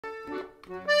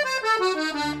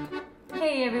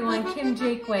Hey everyone, Kim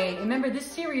Jakeway. Remember this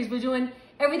series, we're doing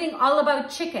everything all about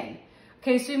chicken.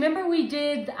 Okay, so remember we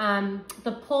did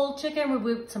the pulled chicken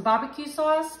with some barbecue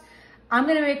sauce? I'm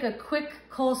gonna make a quick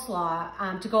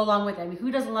coleslaw to go along with it. I mean,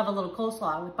 who doesn't love a little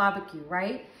coleslaw with barbecue,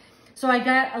 right? So I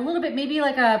got a little bit, maybe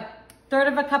like a third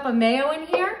of a cup of mayo in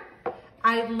here.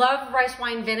 I love rice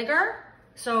wine vinegar,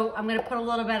 so I'm gonna put a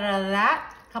little bit of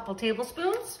that, a couple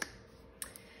tablespoons.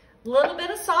 A little bit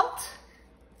of salt.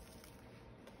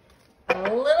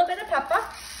 A little bit of pepper,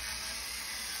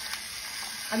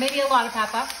 or maybe a lot of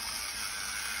pepper.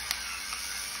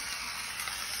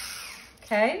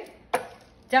 Okay,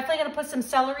 definitely gonna put some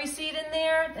celery seed in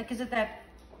there. That gives it that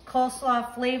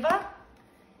coleslaw flavor.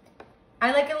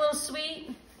 I like it a little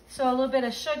sweet, so a little bit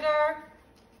of sugar.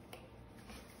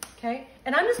 Okay,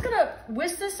 and I'm just gonna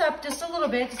whisk this up just a little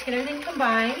bit, just get everything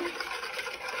combined.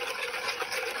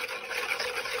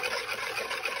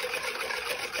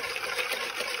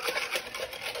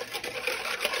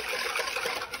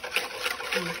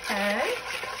 Okay.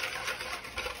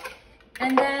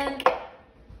 And then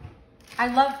I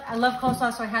love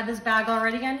coleslaw, so I had this bag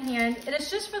already on hand. And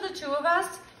it's just for the two of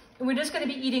us. And we're just gonna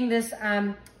be eating this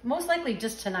most likely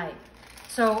just tonight.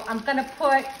 So I'm gonna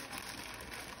put a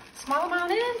small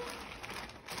amount in,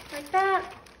 like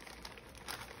that.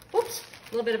 Oops,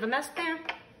 a little bit of a mess there.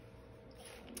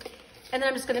 And then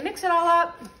I'm just gonna mix it all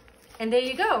up. And there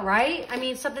you go, right? I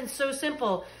mean, something so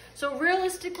simple. So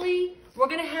realistically, we're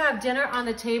gonna have dinner on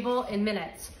the table in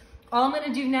minutes. All I'm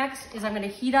gonna do next is I'm gonna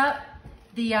heat up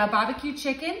the barbecue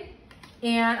chicken,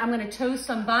 and I'm gonna toast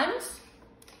some buns,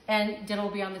 and dinner will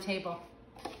be on the table.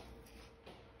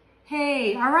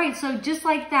 Hey, all right, so just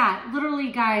like that,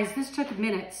 literally guys, this took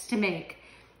minutes to make.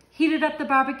 Heated up the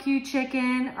barbecue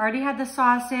chicken, already had the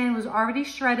sauce in, was already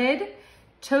shredded,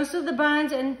 toasted the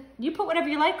buns, and you put whatever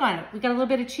you like on it. We got a little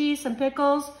bit of cheese, some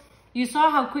pickles. You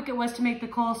saw how quick it was to make the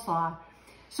coleslaw.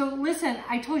 So listen,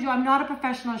 I told you I'm not a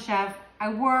professional chef. I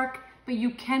work, but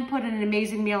you can put an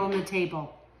amazing meal on the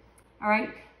table. All right,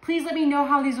 please let me know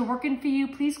how these are working for you.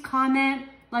 Please comment.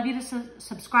 Love you to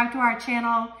subscribe to our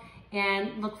channel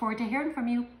and look forward to hearing from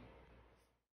you.